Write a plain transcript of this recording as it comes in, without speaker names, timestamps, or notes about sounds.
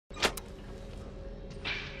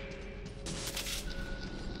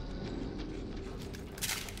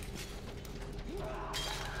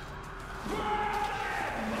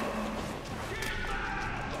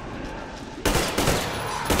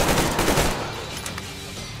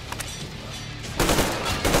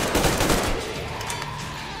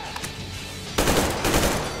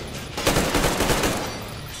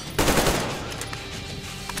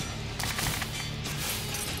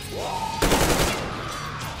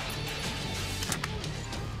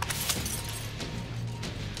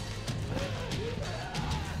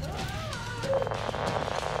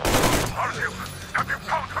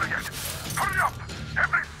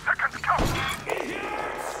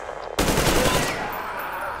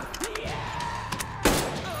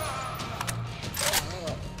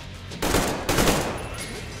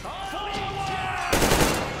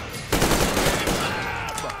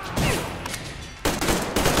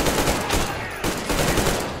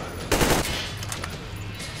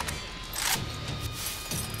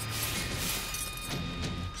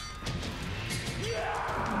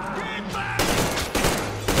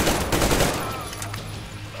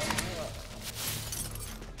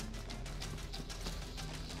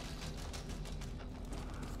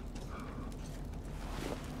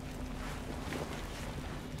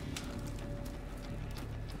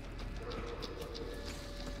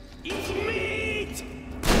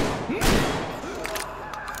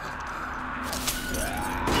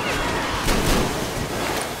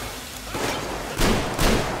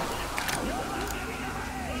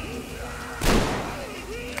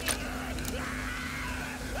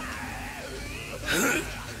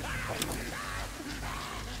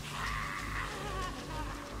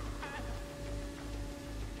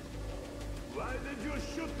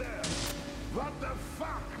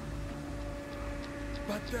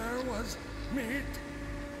But there was meat.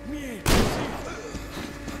 Meat.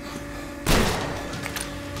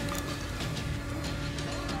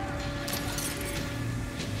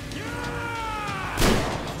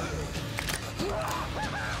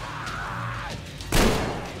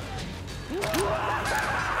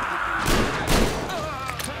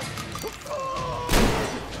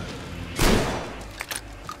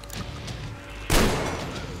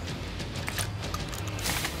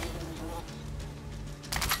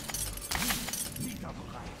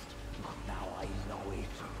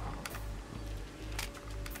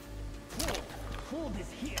 Food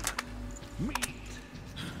is here. Meat.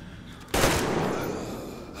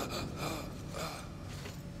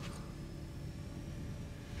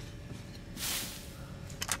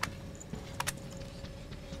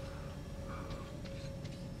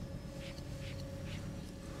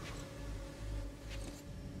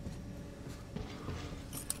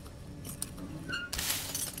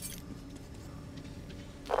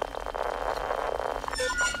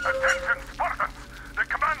 Attention, Spartans! The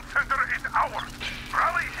command center is ours!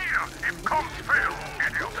 Rally here if comms fail,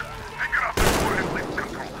 idiots! Figure out the coordinate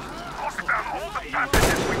control. Lock down all the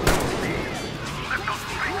passages we don't need. Let those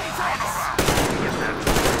things run around. Get that?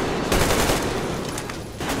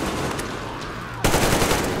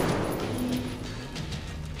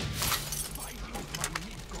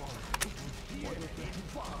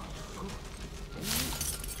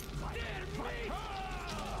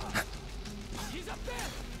 He's up there!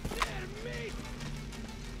 There, me!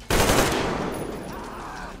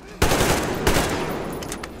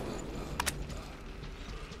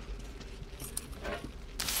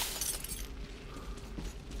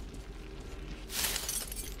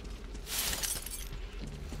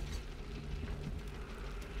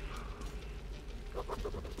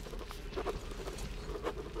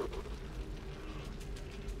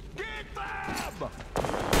 Get them!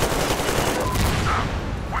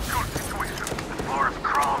 What's your situation? The floor is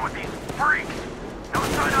crawling with these freaks! No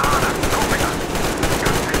sign of honor! Coping us!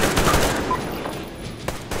 Gotta take it first.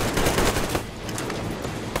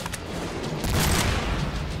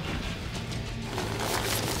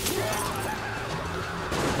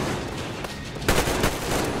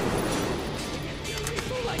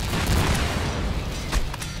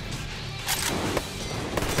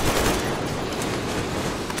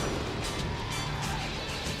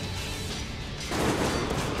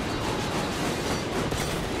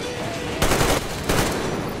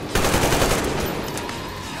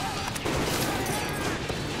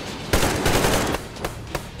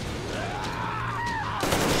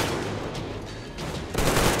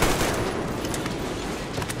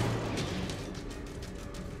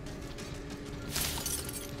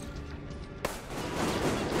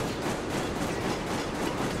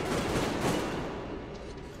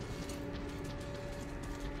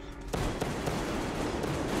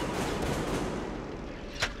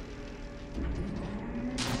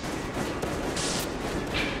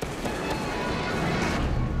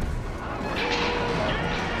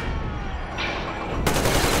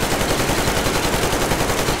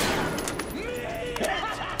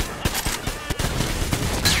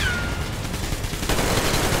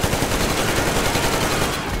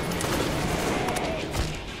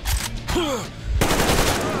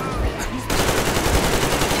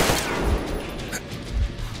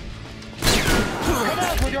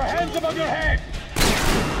 With your hands above your head!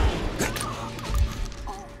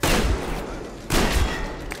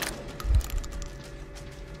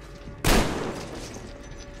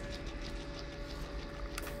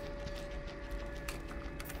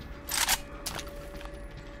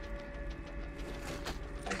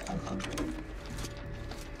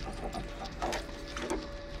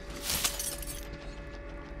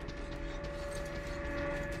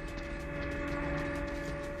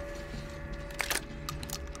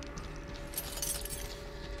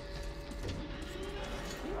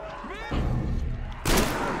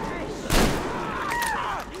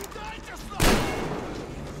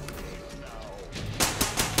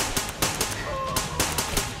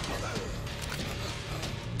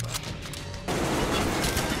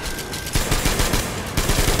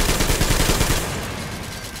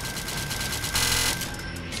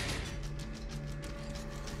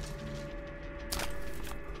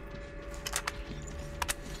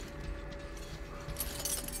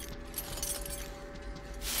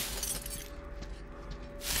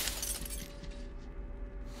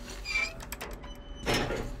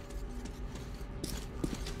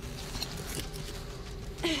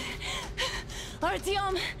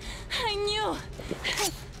 Artyom, I knew!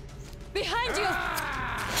 Behind you!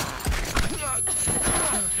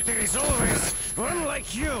 There is always one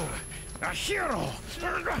like you! A hero!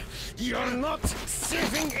 You're not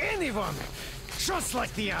saving anyone! Just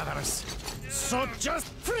like the others. So just...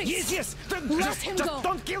 Freeze! Yes, yes! Let him just go.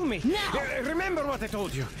 don't kill me! Now! Remember what I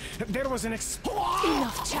told you. There was an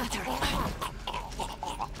Enough chatter.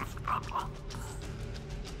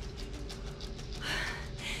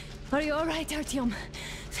 Are you all right, Artyom?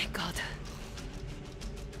 Thank God.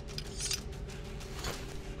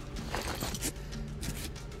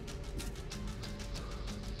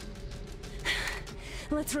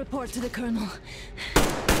 Let's report to the Colonel.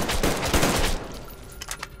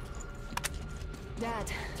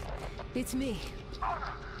 Dad, it's me.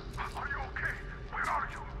 Anna, are you okay? Where are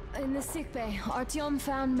you? In the sickbay, Artyom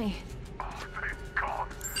found me. Oh, thank God.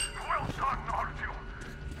 Well done, Artyom.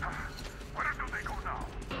 Where do they go now?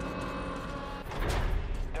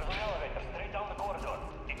 There's an elevator straight down the corridor.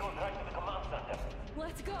 It goes right to the command center.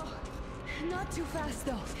 Let's go. Not too fast,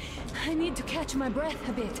 though. I need to catch my breath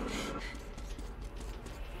a bit.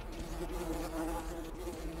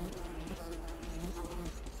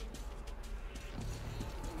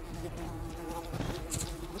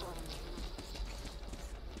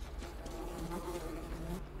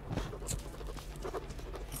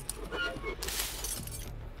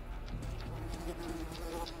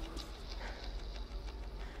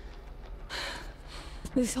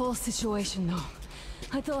 This whole situation, though.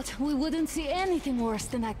 I thought we wouldn't see anything worse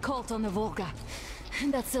than that cult on the Volga.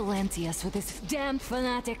 And that Silentius with his damned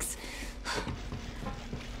fanatics.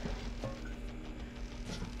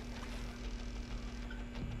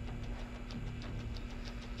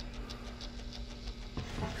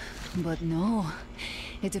 But no.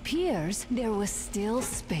 It appears there was still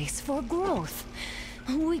space for growth.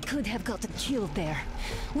 We could have gotten killed there.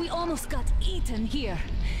 We almost got eaten here.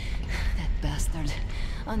 That bastard.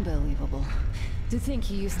 Unbelievable. To think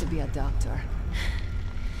he used to be a doctor.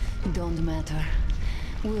 Don't matter.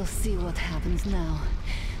 We'll see what happens now.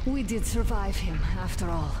 We did survive him, after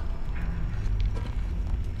all.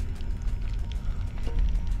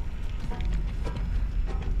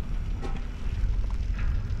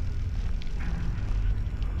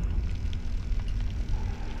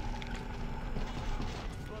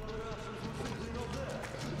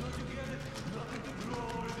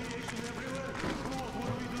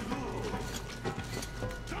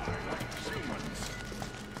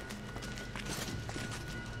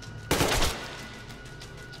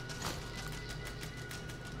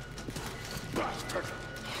 Bastard!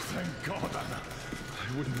 Thank God, Anna.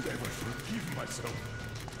 I wouldn't ever forgive myself.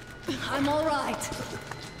 I'm all right.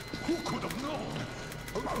 Who could have known?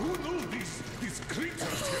 Who knew these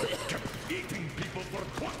creatures here kept eating people for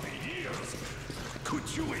 20 years? Could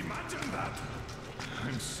you imagine that?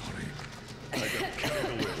 I'm sorry. I got carried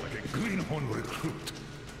away like a greenhorn recruit.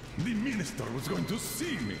 The minister was going to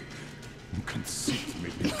see me. Conceit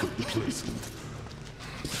made me complacent.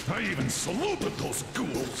 I even saluted those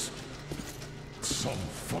ghouls. Some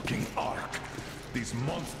fucking ark. These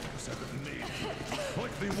monsters have it made.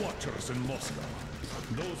 Like the Watchers in Moscow.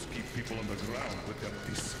 Those keep people on the ground with their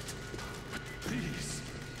deceit. These.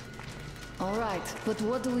 All right, but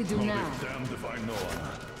what do we do I'll now? be damned if I know,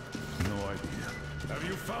 Anna. No idea. Have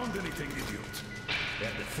you found anything, idiot?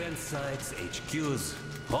 Their defense sites, HQs,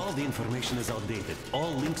 all the information is outdated.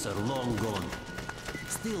 All links are long gone.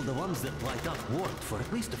 Still, the ones that light up worked for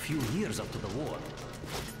at least a few years up to the war.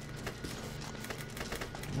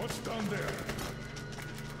 What's down there?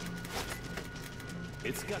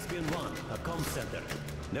 It's Caspian 1, a comm center.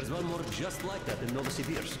 There's one more just like that in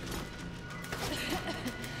Novosibirsk.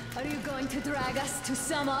 Are you going to drag us to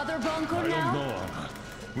some other bunker I now? don't know, Anna.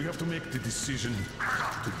 We have to make the decision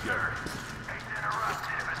together.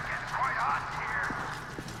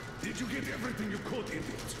 Did you get everything you could,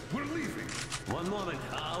 idiot? We're leaving. One moment,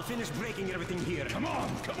 I'll finish breaking everything here. Come on,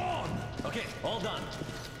 come on! Okay, all done.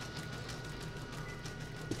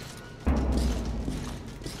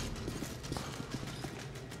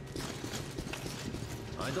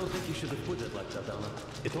 I don't think you should have put it like that, Anna.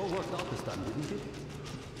 It all worked out this time, didn't it?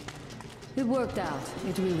 It worked out.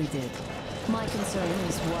 It really did. My concern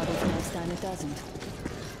is what if next time it doesn't?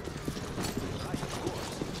 Of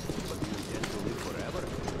course. But do you intend to live forever?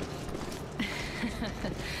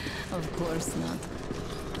 Of course not.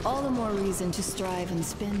 All the more reason to strive and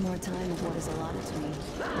spend more time with what is allotted to me.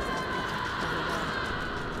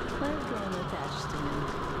 I've grown attached to me.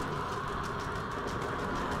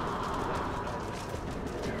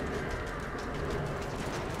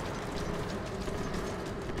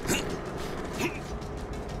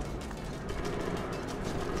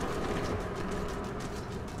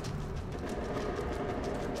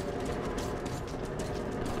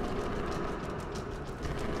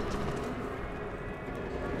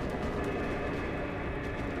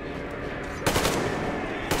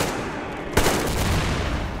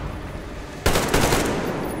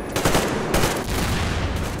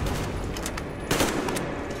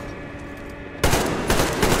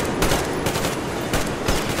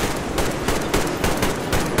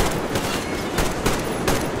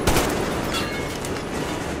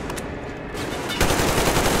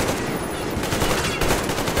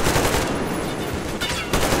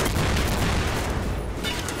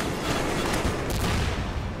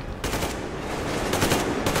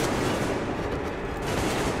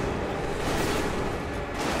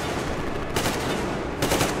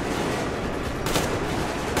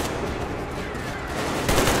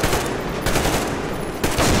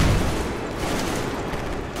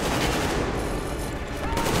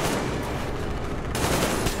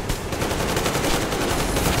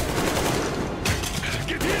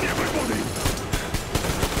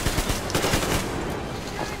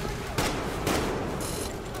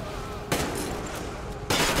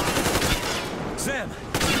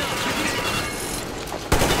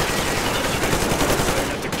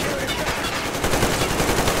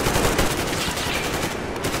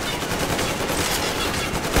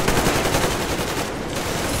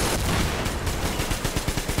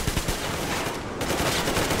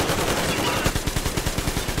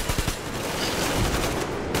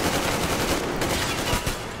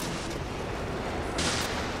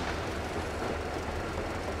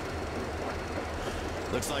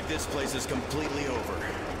 place is completely over.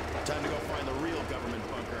 Time to go find the real government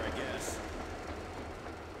bunker, I guess.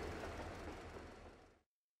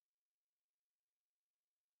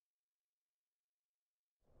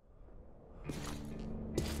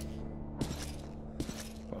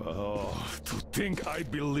 Oh, to think I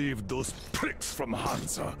believed those pricks from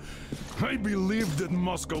Hansa. I believed that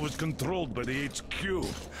Moscow was controlled by the HQ,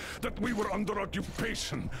 that we were under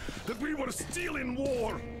occupation, that we were still in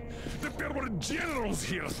war, that there were generals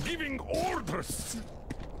here giving orders.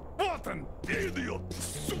 What an idiot,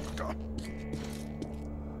 suka!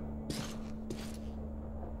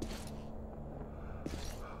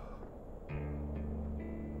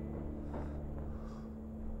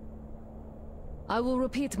 I will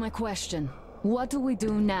repeat my question. What do we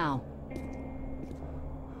do now?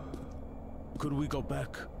 Could we go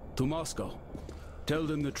back to Moscow? Tell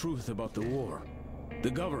them the truth about the war.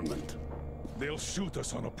 The government. They'll shoot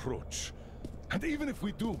us on approach. And even if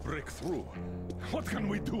we do break through, what can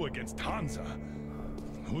we do against Hansa?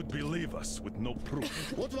 Who'd believe us with no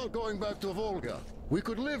proof? What about going back to Volga? We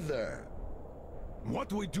could live there. What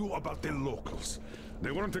do we do about the locals?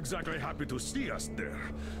 They weren't exactly happy to see us there.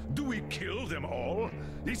 Do we kill them all?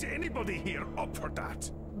 Is anybody here up for that?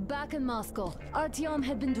 Back in Moscow, Artyom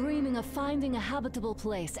had been dreaming of finding a habitable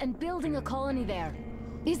place and building a colony there.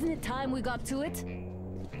 Isn't it time we got to it?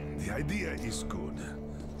 The idea is good.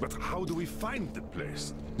 But how do we find the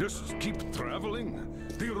place? Just keep traveling?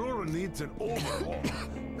 The Aurora needs an overhaul.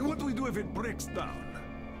 What do we do if it breaks down?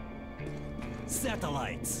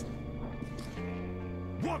 Satellites!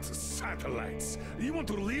 What satellites? You want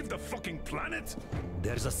to leave the fucking planet?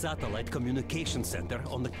 There's a satellite communication center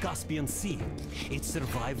on the Caspian Sea. It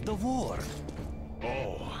survived the war.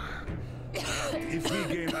 Oh. And if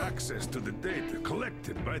we gain access to the data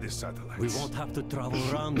collected by the satellites... We won't have to travel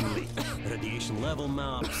randomly. Radiation level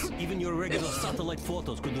maps, even your regular satellite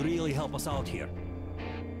photos could really help us out here.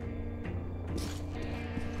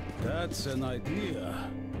 That's an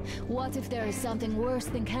idea. What if there is something worse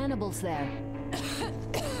than cannibals there?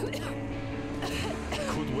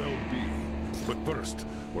 Could well be. But first,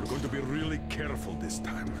 we're going to be really careful this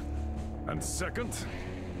time. And second,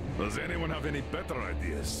 does anyone have any better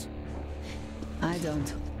ideas? I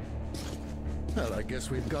don't. Well, I guess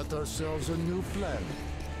we've got ourselves a new plan.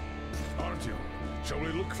 Artyom, shall we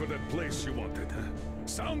look for that place you wanted?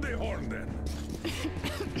 Sound the horn then.